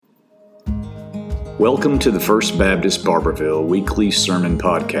Welcome to the First Baptist Barberville weekly sermon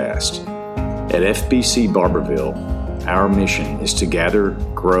podcast. At FBC Barberville, our mission is to gather,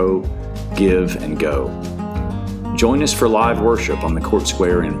 grow, give, and go. Join us for live worship on the Court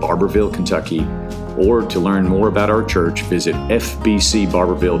Square in Barberville, Kentucky, or to learn more about our church, visit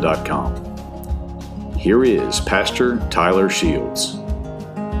fbcbarberville.com. Here is Pastor Tyler Shields.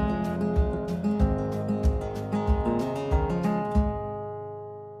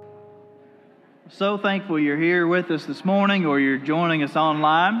 So thankful you're here with us this morning or you're joining us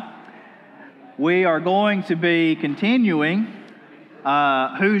online. We are going to be continuing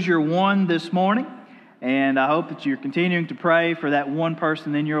Who's Your One this morning, and I hope that you're continuing to pray for that one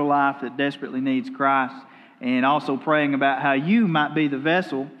person in your life that desperately needs Christ, and also praying about how you might be the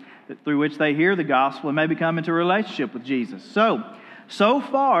vessel through which they hear the gospel and maybe come into a relationship with Jesus. So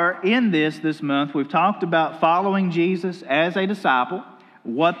far in this month, we've talked about following Jesus as a disciple,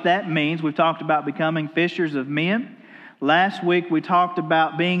 what that means. We've talked about becoming fishers of men. Last week we talked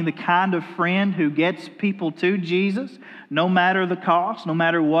about being the kind of friend who gets people to Jesus, no matter the cost, no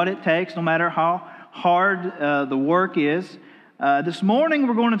matter what it takes, no matter how hard the work is. This morning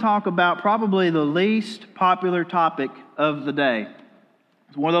we're going to talk about probably the least popular topic of the day.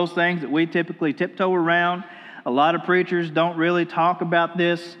 It's one of those things that we typically tiptoe around. A lot of preachers don't really talk about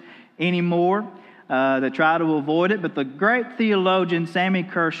this anymore. They try to avoid it, but the great theologian Sammy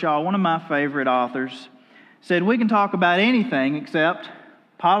Kershaw, one of my favorite authors, said we can talk about anything except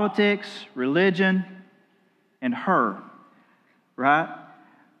politics, religion, and her. Right?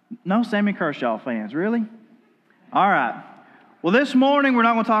 No Sammy Kershaw fans, really? All right. Well, this morning we're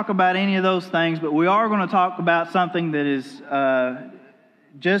not going to talk about any of those things, but we are going to talk about something that is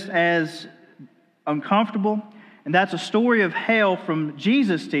just as uncomfortable. And that's a story of hell from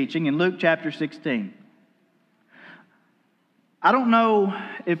Jesus' teaching in Luke chapter 16. I don't know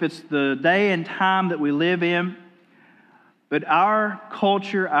if it's the day and time that we live in, but our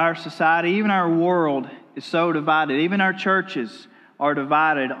culture, our society, even our world is so divided. Even our churches are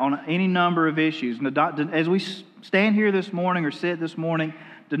divided on any number of issues. As we stand here this morning or sit this morning,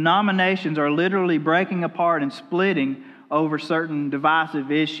 denominations are literally breaking apart and splitting over certain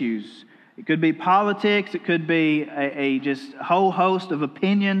divisive issues. It could be politics, it could be a just whole host of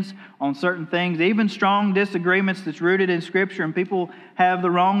opinions on certain things, even strong disagreements that's rooted in Scripture, and people have the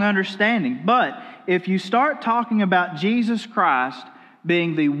wrong understanding. But if you start talking about Jesus Christ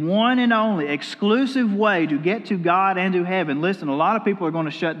being the one and only exclusive way to get to God and to heaven, listen, a lot of people are going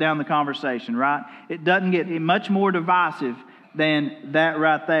to shut down the conversation, right? It doesn't get much more divisive than that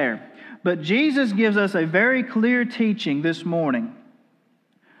right there. But Jesus gives us a very clear teaching this morning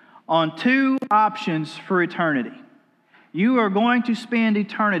on two options for eternity. You are going to spend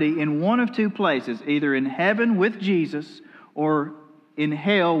eternity in one of two places, either in heaven with Jesus or in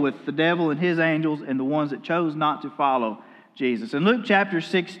hell with the devil and his angels and the ones that chose not to follow Jesus. In Luke chapter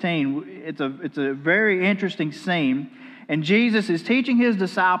 16, it's a very interesting scene, and Jesus is teaching his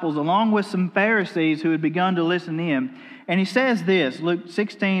disciples along with some Pharisees who had begun to listen to him. And he says this, Luke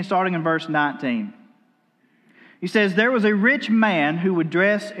 16, starting in verse 19. He says, "There was a rich man who would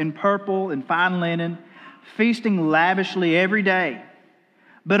dress in purple and fine linen, feasting lavishly every day.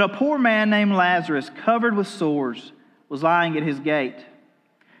 But a poor man named Lazarus, covered with sores, was lying at his gate.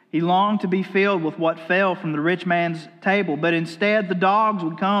 He longed to be filled with what fell from the rich man's table, but instead the dogs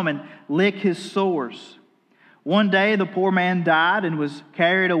would come and lick his sores. One day the poor man died and was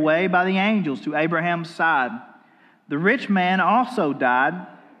carried away by the angels to Abraham's side. The rich man also died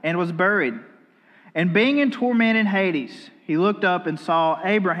and was buried. And being in torment in Hades, he looked up and saw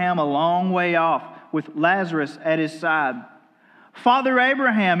Abraham a long way off with Lazarus at his side. 'Father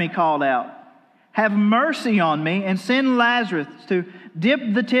Abraham,' he called out, 'have mercy on me and send Lazarus to dip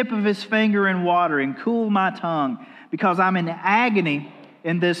the tip of his finger in water and cool my tongue, because I'm in agony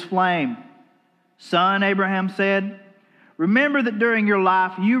in this flame.' 'Son,' Abraham said, 'remember that during your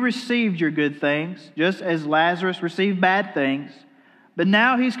life you received your good things, just as Lazarus received bad things. But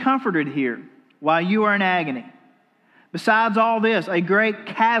now he's comforted here, while you are in agony. Besides all this, a great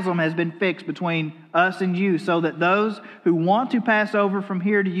chasm has been fixed between us and you, so that those who want to pass over from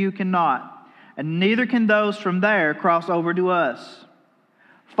here to you cannot, and neither can those from there cross over to us.'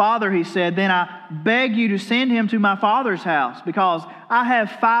 'Father,' he said, 'then I beg you to send him to my father's house, because I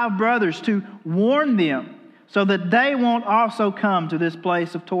have 5 brothers, to warn them, so that they won't also come to this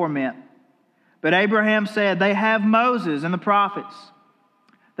place of torment.' But Abraham said, 'They have Moses and the prophets.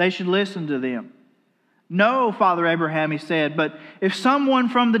 They should listen to them.' 'No, Father Abraham,' he said, 'but if someone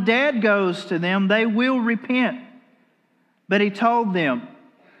from the dead goes to them, they will repent.' But he told them,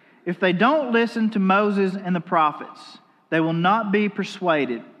 'If they don't listen to Moses and the prophets, they will not be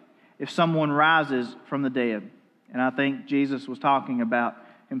persuaded, if someone rises from the dead. And I think Jesus was talking about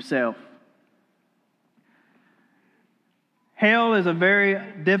himself. Hell is a very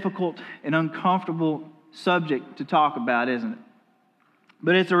difficult and uncomfortable subject to talk about, isn't it?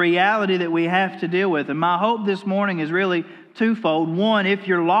 But it's a reality that we have to deal with. And my hope this morning is really twofold. One, if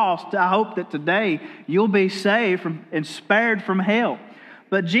you're lost, I hope that today you'll be saved and spared from hell.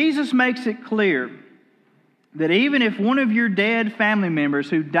 But Jesus makes it clear that even if one of your dead family members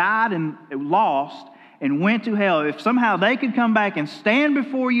who died and lost and went to hell, if somehow they could come back and stand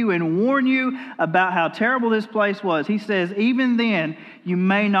before you and warn you about how terrible this place was, he says, even then, you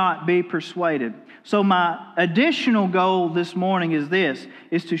may not be persuaded. So my additional goal this morning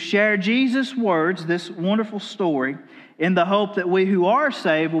is to share Jesus' words, this wonderful story, in the hope that we who are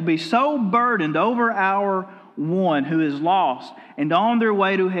saved will be so burdened over our one who is lost and on their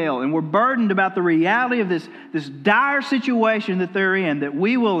way to hell. And we're burdened about the reality of this dire situation that they're in, that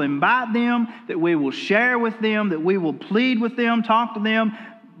we will invite them, that we will share with them, that we will plead with them, talk to them,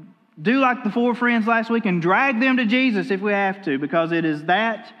 do like the 4 friends last week and drag them to Jesus if we have to, because it is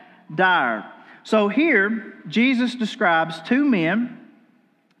that dire. So here, Jesus describes 2 men,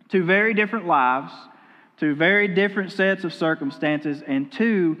 2 very different lives, 2 very different sets of circumstances, and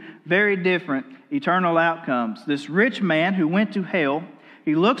 2 very different eternal outcomes. This rich man who went to hell,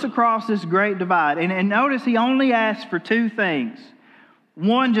 he looks across this great divide, and notice he only asks for 2 things.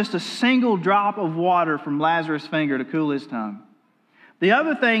 One, just a single drop of water from Lazarus' finger to cool his tongue. The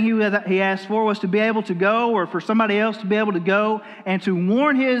other thing he asked for was to be able to go, or for somebody else to be able to go and to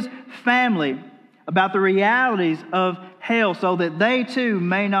warn his family about the realities of hell so that they too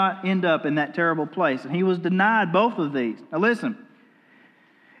may not end up in that terrible place. And he was denied both of these. Now listen,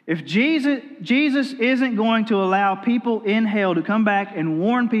 if Jesus isn't going to allow people in hell to come back and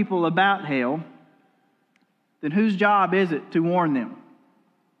warn people about hell, then whose job is it to warn them?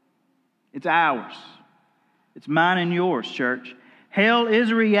 It's ours. It's mine and yours, church. Hell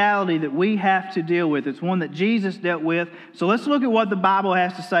is a reality that we have to deal with. It's one that Jesus dealt with. So let's look at what the Bible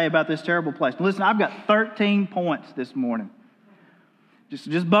has to say about this terrible place. Listen, I've got 13 points this morning.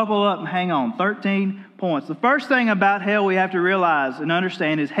 Just buckle up and hang on. 13 points. The first thing about hell we have to realize and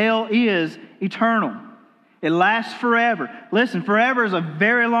understand is hell is eternal. It lasts forever. Listen, forever is a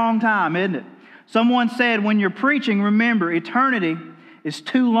very long time, isn't it? Someone said, when you're preaching, remember, eternity is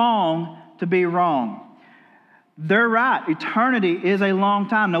too long to be wrong. They're right. Eternity is a long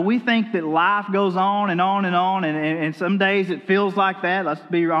time. Now, we think that life goes on and on and on, and some days it feels like that, let's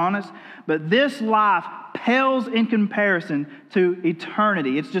be honest. But this life pales in comparison to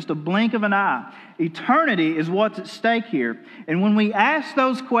eternity. It's just a blink of an eye. Eternity is what's at stake here. And when we ask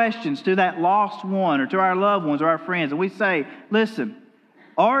those questions to that lost one or to our loved ones or our friends, and we say, listen,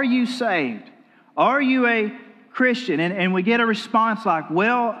 are you saved? Are you a Christian? And we get a response like,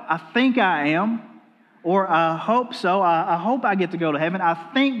 well, I think I am. Or I hope so. I hope I get to go to heaven. I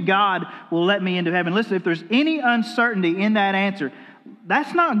think God will let me into heaven. Listen, if there's any uncertainty in that answer,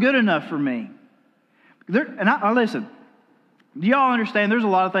 that's not good enough for me. Listen, do y'all understand there's a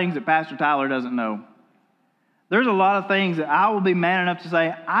lot of things that Pastor Tyler doesn't know? There's a lot of things that I will be man enough to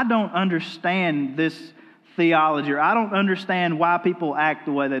say, I don't understand this theology, or I don't understand why people act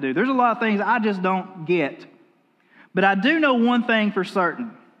the way they do. There's a lot of things I just don't get. But I do know one thing for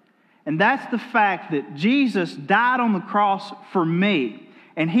certain. And that's the fact that Jesus died on the cross for me.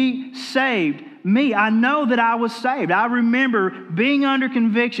 And He saved me. I know that I was saved. I remember being under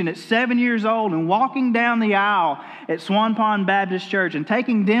conviction at 7 years old and walking down the aisle at Swan Pond Baptist Church and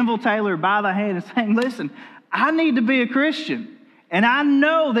taking Denville Taylor by the hand and saying, listen, I need to be a Christian. And I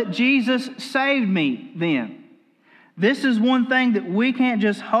know that Jesus saved me then. This is one thing that we can't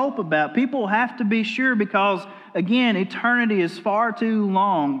just hope about. People have to be sure because, again, eternity is far too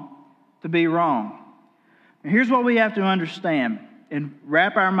long to be wrong. And here's what we have to understand and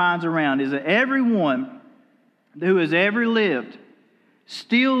wrap our minds around is that everyone who has ever lived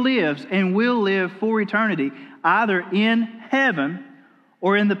still lives and will live for eternity, either in heaven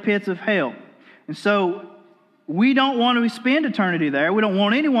or in the pits of hell. And so we don't want to spend eternity there. We don't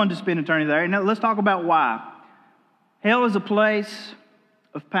want anyone to spend eternity there. Now let's talk about why. Hell is a place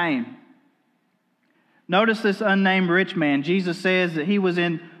of pain. Notice this unnamed rich man. Jesus says that he was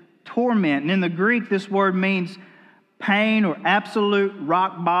in torment. And in the Greek, this word means pain or absolute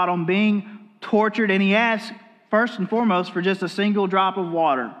rock bottom, being tortured. And he asks, first and foremost, for just a single drop of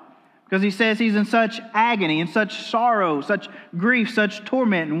water. Because he says he's in such agony, in such sorrow, such grief, such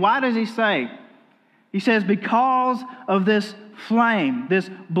torment. And why does he say? He says, because of this flame, this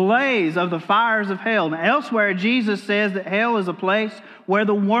blaze of the fires of hell. Now, elsewhere, Jesus says that hell is a place where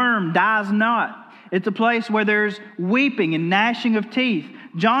the worm dies not. It's a place where there's weeping and gnashing of teeth.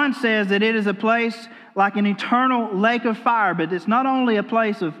 John says that it is a place like an eternal lake of fire, but it's not only a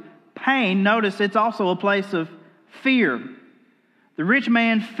place of pain. Notice it's also a place of fear. The rich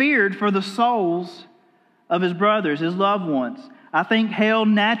man feared for the souls of his brothers, his loved ones. I think hell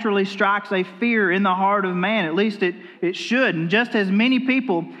naturally strikes a fear in the heart of man. At least it should. And just as many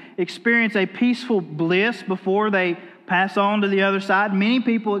people experience a peaceful bliss before they pass on to the other side, many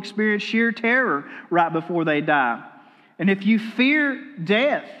people experience sheer terror right before they die. And if you fear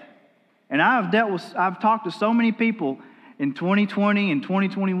death, and I've talked to so many people in 2020 and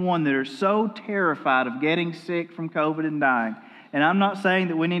 2021 that are so terrified of getting sick from COVID and dying. And I'm not saying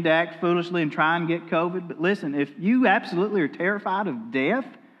that we need to act foolishly and try and get COVID, but listen, if you absolutely are terrified of death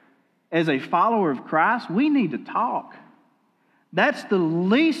as a follower of Christ, we need to talk. That's the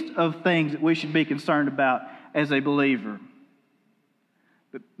least of things that we should be concerned about as a believer.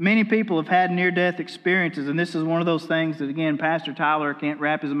 But many people have had near-death experiences, and this is one of those things that, again, Pastor Tyler can't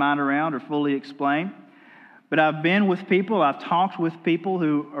wrap his mind around or fully explain. But I've been with people, I've talked with people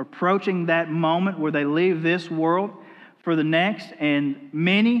who are approaching that moment where they leave this world for the next, and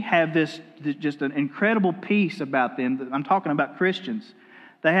many have this just an incredible peace about them. I'm talking about Christians.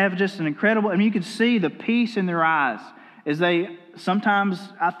 They have just an incredible, you can see the peace in their eyes as they sometimes,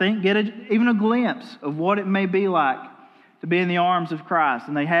 I think, get even a glimpse of what it may be like to be in the arms of Christ.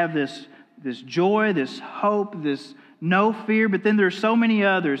 And they have this joy, this hope, this no fear. But then there's so many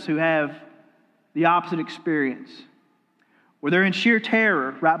others who have the opposite experience, where they're in sheer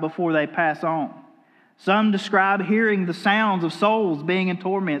terror right before they pass on. Some describe hearing the sounds of souls being in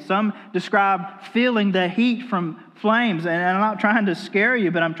torment. Some describe feeling the heat from flames. And I'm not trying to scare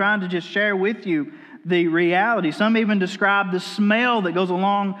you, but I'm trying to just share with you the reality. Some even describe the smell that goes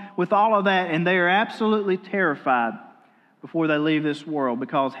along with all of that, and they are absolutely terrified before they leave this world,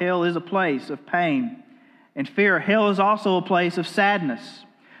 because hell is a place of pain and fear. Hell is also a place of sadness.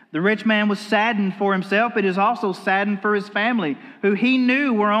 The rich man was saddened for himself, but is also saddened for his family, who he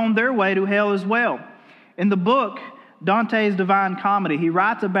knew were on their way to hell as well. In the book, Dante's Divine Comedy, he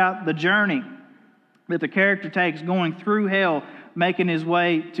writes about the journey that the character takes going through hell, making his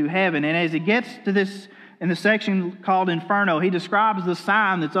way to heaven. And as he gets to this, in the section called Inferno, he describes the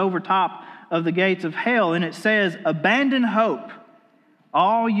sign that's over top of the gates of hell, and it says, "Abandon hope,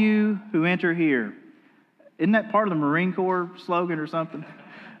 all you who enter here." Isn't that part of the Marine Corps slogan or something?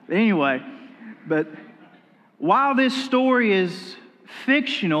 Anyway, but while this story is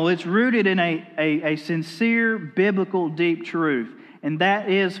fictional, it's rooted in a sincere biblical deep truth. And that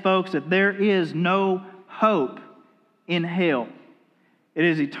is, folks, that there is no hope in hell. It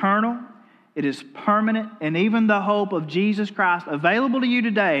is eternal, it is permanent, and even the hope of Jesus Christ available to you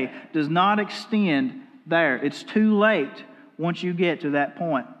today does not extend there. It's too late once you get to that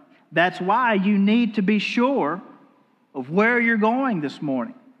point. That's why you need to be sure of where you're going this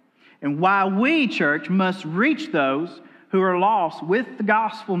morning, and why we, church, must reach those who are lost with the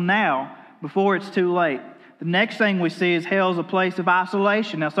gospel now before it's too late. The next thing we see is hell is a place of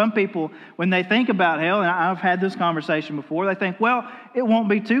isolation. Now, some people, when they think about hell, and I've had this conversation before, they think, well, it won't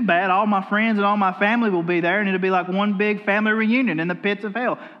be too bad. All my friends and all my family will be there, and it'll be like one big family reunion in the pits of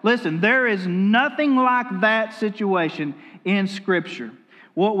hell. Listen, there is nothing like that situation in Scripture.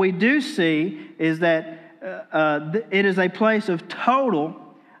 What we do see is that it is a place of total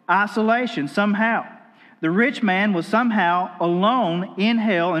isolation somehow. The rich man was somehow alone in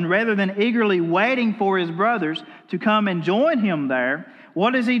hell, and rather than eagerly waiting for his brothers to come and join him there,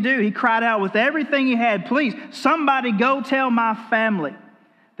 what does he do? He cried out with everything he had, "Please, somebody go tell my family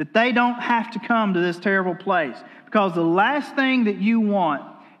that they don't have to come to this terrible place." Because the last thing that you want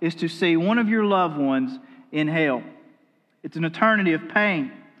is to see one of your loved ones in hell. It's an eternity of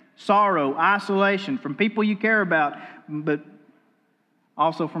pain, sorrow, isolation from people you care about, but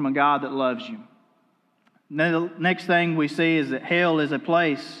also from a God that loves you. Now, the next thing we see is that hell is a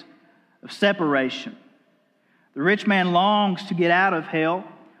place of separation. The rich man longs to get out of hell,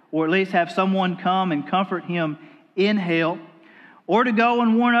 or at least have someone come and comfort him in hell, or to go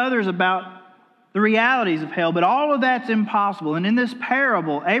and warn others about the realities of hell. But all of that's impossible. And in this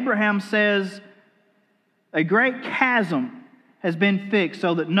parable, Abraham says a great chasm has been fixed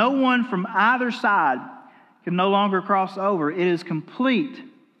so that no one from either side can no longer cross over. It is complete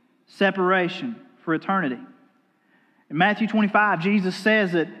separation for eternity. In Matthew 25, Jesus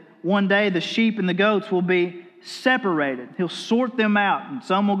says that one day the sheep and the goats will be separated. He'll sort them out, and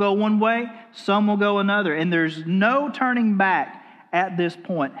some will go one way, some will go another, and there's no turning back at this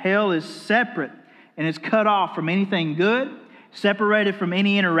point. Hell is separate, and it's cut off from anything good, separated from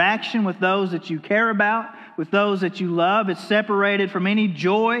any interaction with those that you care about, with those that you love. It's separated from any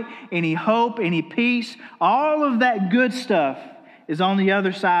joy, any hope, any peace. All of that good stuff is on the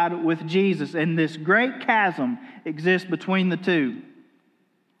other side with Jesus, and this great chasm exists between the two.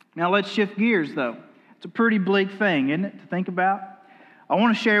 Now let's shift gears, though. It's a pretty bleak thing, isn't it, to think about? I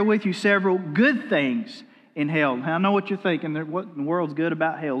want to share with you several good things in hell. Now, I know what you're thinking. What in the world's good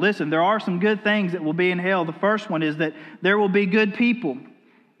about hell? Listen, there are some good things that will be in hell. The first one is that there will be good people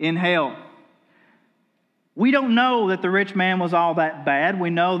in hell. We don't know that the rich man was all that bad. We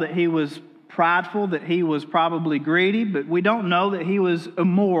know that he was prideful, that he was probably greedy, but we don't know that he was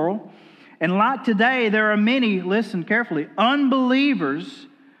immoral. And like today, there are many, listen carefully, unbelievers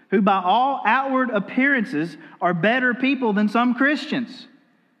who by all outward appearances are better people than some Christians.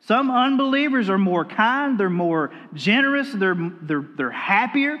 Some unbelievers are more kind, they're more generous, they're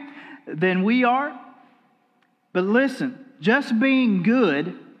happier than we are. But listen, just being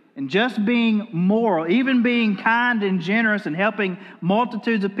good and just being moral, even being kind and generous and helping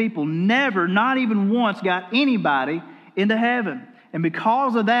multitudes of people, never, not even once, got anybody into heaven. And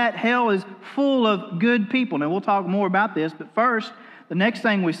because of that, hell is full of good people. Now, we'll talk more about this, but first, the next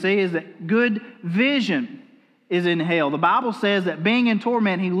thing we see is that good vision is in hell. The Bible says that being in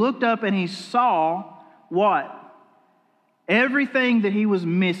torment, he looked up and he saw what? Everything that he was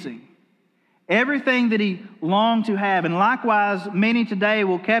missing. Everything that he longed to have. And likewise, many today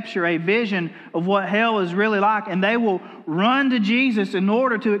will capture a vision of what hell is really like, and they will run to Jesus in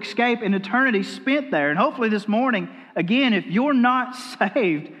order to escape an eternity spent there. And hopefully this morning, again, if you're not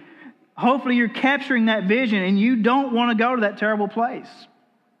saved, hopefully you're capturing that vision and you don't want to go to that terrible place.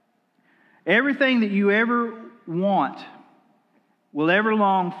 Everything that you ever want, will ever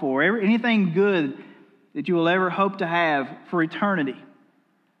long for, anything good that you will ever hope to have for eternity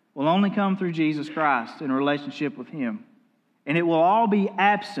will only come through Jesus Christ in a relationship with Him. And it will all be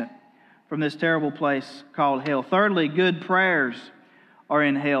absent from this terrible place called hell. Thirdly, good prayers are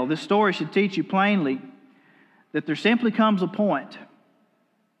in hell. This story should teach you plainly that there simply comes a point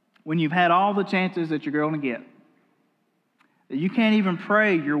when you've had all the chances that you're going to get, that you can't even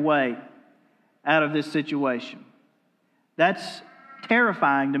pray your way out of this situation. That's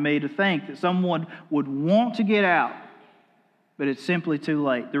terrifying to me, to think that someone would want to get out, but it's simply too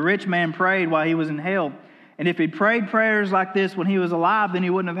late. The rich man prayed while he was in hell, and if he'd prayed prayers like this when he was alive, then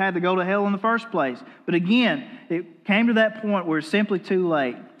he wouldn't have had to go to hell in the first place. But again, it came to that point where it's simply too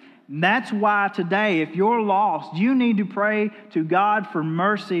late. And that's why today, if you're lost, you need to pray to God for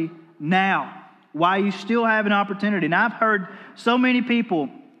mercy now, while you still have an opportunity. And I've heard so many people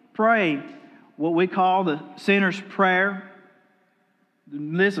pray what we call the sinner's prayer.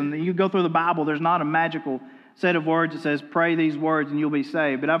 Listen, you go through the Bible, there's not a magical set of words that says, pray these words and you'll be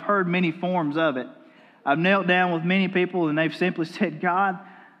saved. But I've heard many forms of it. I've knelt down with many people and they've simply said, God,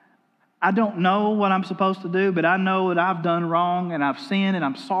 I don't know what I'm supposed to do, but I know that I've done wrong and I've sinned and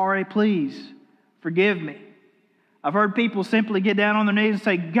I'm sorry. Please forgive me. I've heard people simply get down on their knees and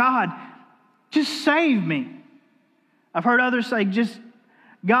say, God, just save me. I've heard others say,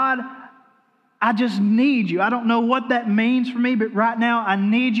 God, I just need you. I don't know what that means for me, but right now I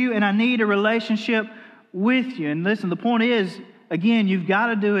need you and I need a relationship with you. And listen, the point is, again, you've got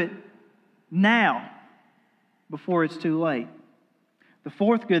to do it now before it's too late. The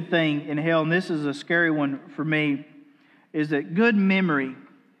fourth good thing in hell, and this is a scary one for me, is that good memory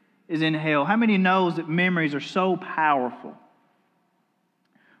is in hell. How many knows that memories are so powerful?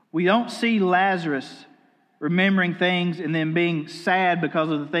 We don't see Lazarus remembering things and then being sad because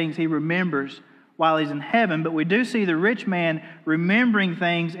of the things he remembers while he's in heaven, but we do see the rich man remembering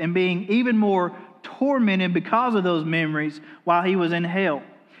things and being even more tormented because of those memories while he was in hell.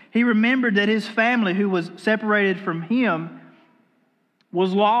 He remembered that his family, who was separated from him,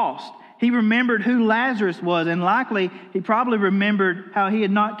 was lost. He remembered who Lazarus was, and likely he probably remembered how he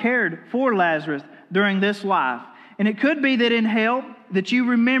had not cared for Lazarus during this life. And it could be that in hell, that you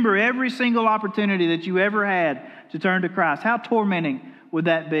remember every single opportunity that you ever had to turn to Christ. How tormenting would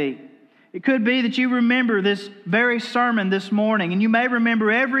that be? It could be that you remember this very sermon this morning, and you may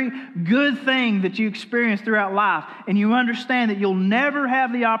remember every good thing that you experienced throughout life, and you understand that you'll never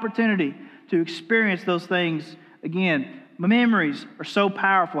have the opportunity to experience those things again. Memories are so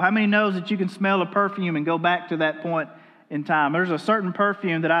powerful. How many knows that you can smell a perfume and go back to that point in time? There's a certain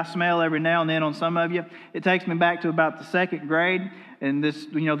perfume that I smell every now and then on some of you. It takes me back to about the second grade, and this,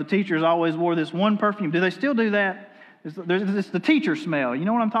 the teachers always wore this one perfume. Do they still do that? It's the teacher smell. You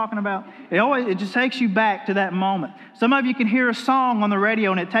know what I'm talking about? It just takes you back to that moment. Some of you can hear a song on the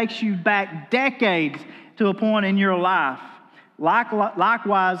radio and it takes you back decades to a point in your life.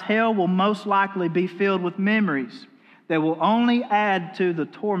 Likewise, hell will most likely be filled with memories that will only add to the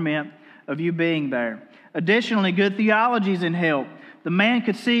torment of you being there. Additionally, good theology is in hell. The man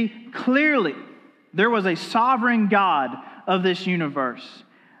could see clearly there was a sovereign God of this universe.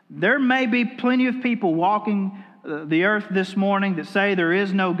 There may be plenty of people walking the earth this morning that say there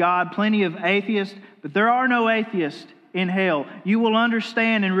is no God, plenty of atheists, but there are no atheists in hell. You will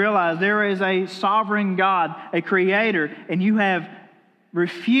understand and realize there is a sovereign God, a creator, and you have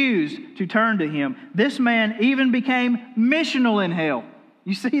refused to turn to Him. This man even became missional in hell.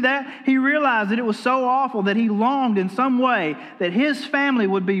 You see that? He realized that it was so awful that he longed in some way that his family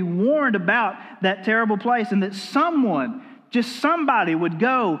would be warned about that terrible place and that someone, just somebody, would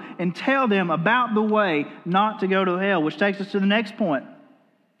go and tell them about the way not to go to hell, which takes us to the next point.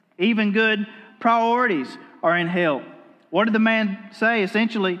 Even good priorities are in hell. What did the man say?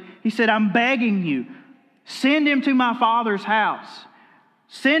 Essentially, he said, I'm begging you, send him to my father's house.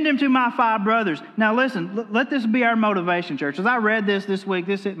 Send him to my 5 brothers. Now listen, let this be our motivation, church. As I read this week,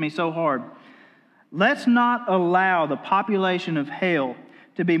 this hit me so hard. Let's not allow the population of hell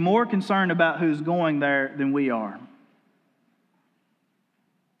to be more concerned about who's going there than we are.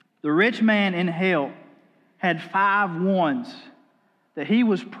 The rich man in hell had 5 ones that he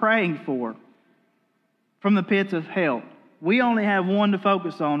was praying for from the pits of hell. We only have 1 to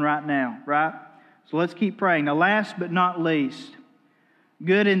focus on right now, right? So let's keep praying. Now, last but not least,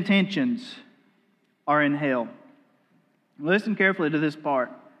 good intentions are in hell. Listen carefully to this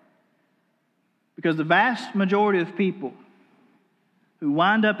part. Because the vast majority of people who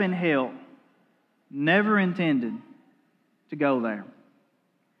wind up in hell never intended to go there.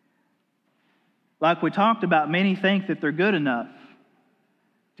 Like we talked about, many think that they're good enough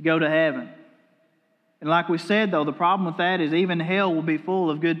to go to heaven. And like we said, though, the problem with that is even hell will be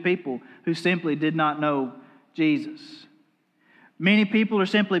full of good people who simply did not know Jesus. Many people are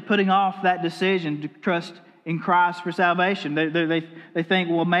simply putting off that decision to trust in Christ for salvation. They think,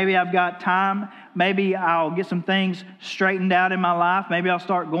 well, maybe I've got time. Maybe I'll get some things straightened out in my life. Maybe I'll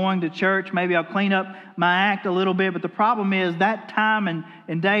start going to church. Maybe I'll clean up my act a little bit. But the problem is that time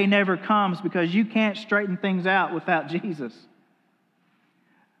and day never comes because you can't straighten things out without Jesus.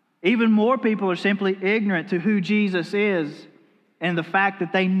 Even more people are simply ignorant to who Jesus is and the fact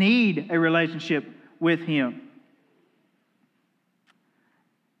that they need a relationship with Him.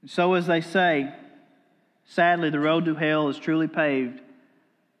 So as they say, sadly, the road to hell is truly paved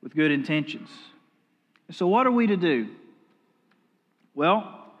with good intentions. So what are we to do?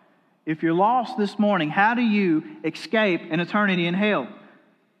 Well, if you're lost this morning, how do you escape an eternity in hell?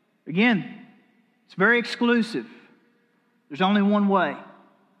 Again, it's very exclusive. There's only one way,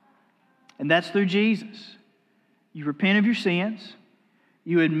 and that's through Jesus. You repent of your sins,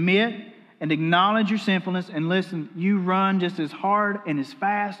 you admit and acknowledge your sinfulness, and listen, you run just as hard and as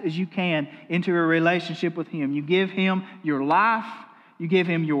fast as you can into a relationship with Him. You give Him your life, you give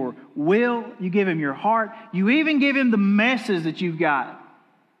Him your will, you give Him your heart, you even give Him the messes that you've got.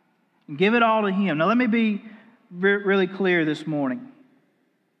 And give it all to Him. Now let me be really clear this morning.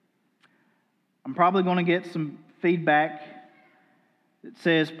 I'm probably going to get some feedback that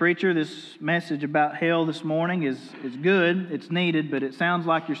says, preacher, this message about hell this morning is good, it's needed, but it sounds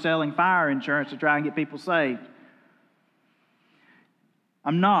like you're selling fire insurance to try and get people saved.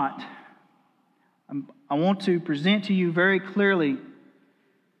 I'm not. I want to present to you very clearly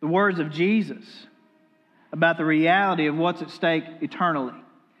the words of Jesus about the reality of what's at stake eternally.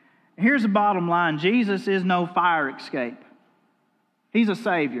 Here's the bottom line. Jesus is no fire escape. He's a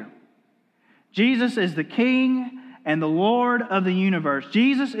Savior. Jesus is the King and the Lord of the universe.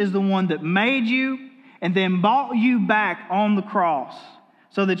 Jesus is the one that made you and then bought you back on the cross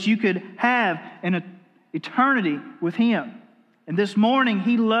so that you could have an eternity with Him. And this morning,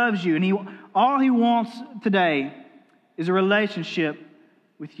 He loves you, and all He wants today is a relationship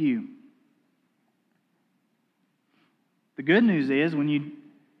with you. The good news is when you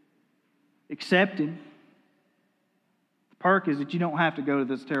accept Him, the perk is that you don't have to go to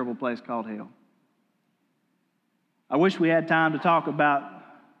this terrible place called hell. I wish we had time to talk about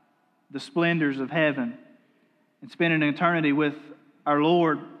the splendors of heaven and spend an eternity with our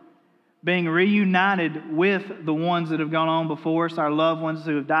Lord, being reunited with the ones that have gone on before us, our loved ones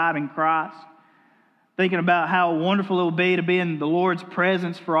who have died in Christ, thinking about how wonderful it will be to be in the Lord's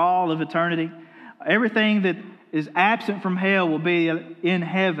presence for all of eternity. Everything that is absent from hell will be in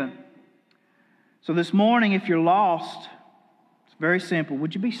heaven. So this morning, if you're lost, it's very simple.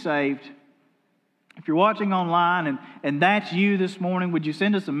 Would you be saved? If you're watching online and that's you this morning, would you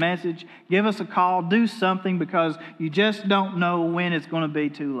send us a message, give us a call, do something, because you just don't know when it's going to be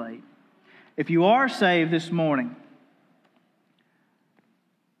too late. If you are saved this morning,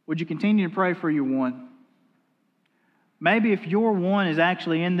 would you continue to pray for your one? Maybe if your one is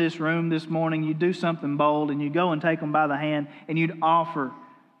actually in this room this morning, you do something bold and you go and take them by the hand and you'd offer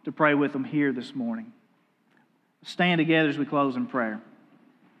to pray with them here this morning. Stand together as we close in prayer.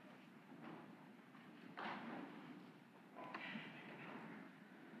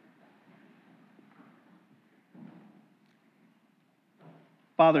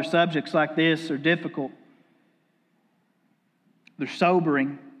 Father, subjects like this are difficult. They're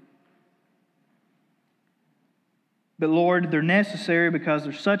sobering. But Lord, they're necessary because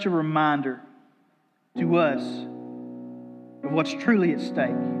they're such a reminder to us of what's truly at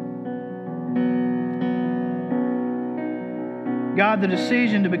stake. God, the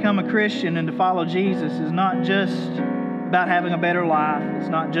decision to become a Christian and to follow Jesus is not just about having a better life. It's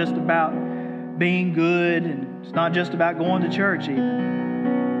not just about being good, and it's not just about going to church even.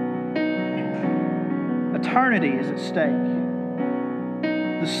 Eternity is at stake.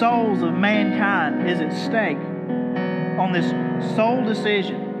 The souls of mankind is at stake on this sole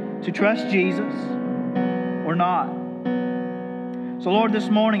decision to trust Jesus or not. So Lord, this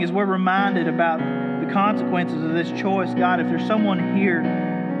morning as we're reminded about the consequences of this choice, God, if there's someone here,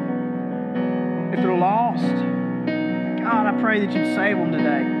 if they're lost, God, I pray that you'd save them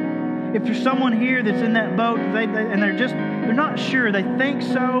today. If there's someone here that's in that boat and they're not sure, they think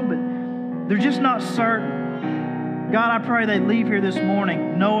so, but they're just not certain, God, I pray they leave here this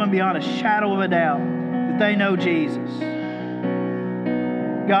morning knowing beyond a shadow of a doubt that they know Jesus.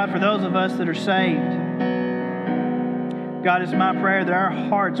 God, for those of us that are saved, God, it's my prayer that our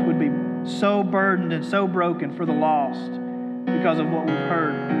hearts would be so burdened and so broken for the lost because of what we've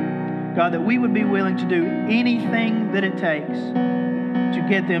heard. God, that we would be willing to do anything that it takes to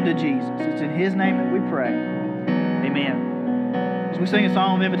get them to Jesus. It's in His name that we pray. Amen. As we sing a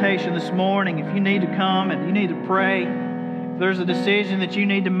song of invitation this morning, if you need to come and you need to pray, if there's a decision that you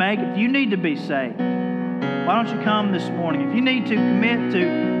need to make, if you need to be saved, why don't you come this morning? If you need to commit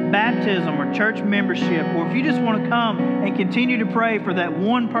to baptism or church membership, or if you just want to come and continue to pray for that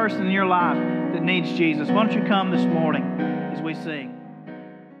one person in your life that needs Jesus, why don't you come this morning as we sing?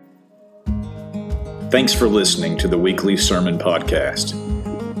 Thanks for listening to the weekly sermon podcast.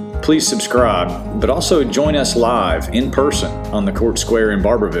 Please subscribe, but also join us live in person on the Court Square in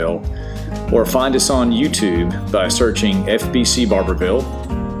Barbourville, or find us on YouTube by searching FBC Barbourville,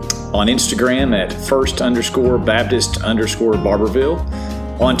 on Instagram at first_Baptist_Barbourville,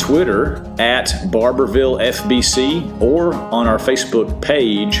 on Twitter at BarbourvilleFBC, or on our Facebook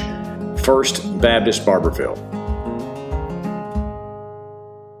page, First Baptist Barbourville.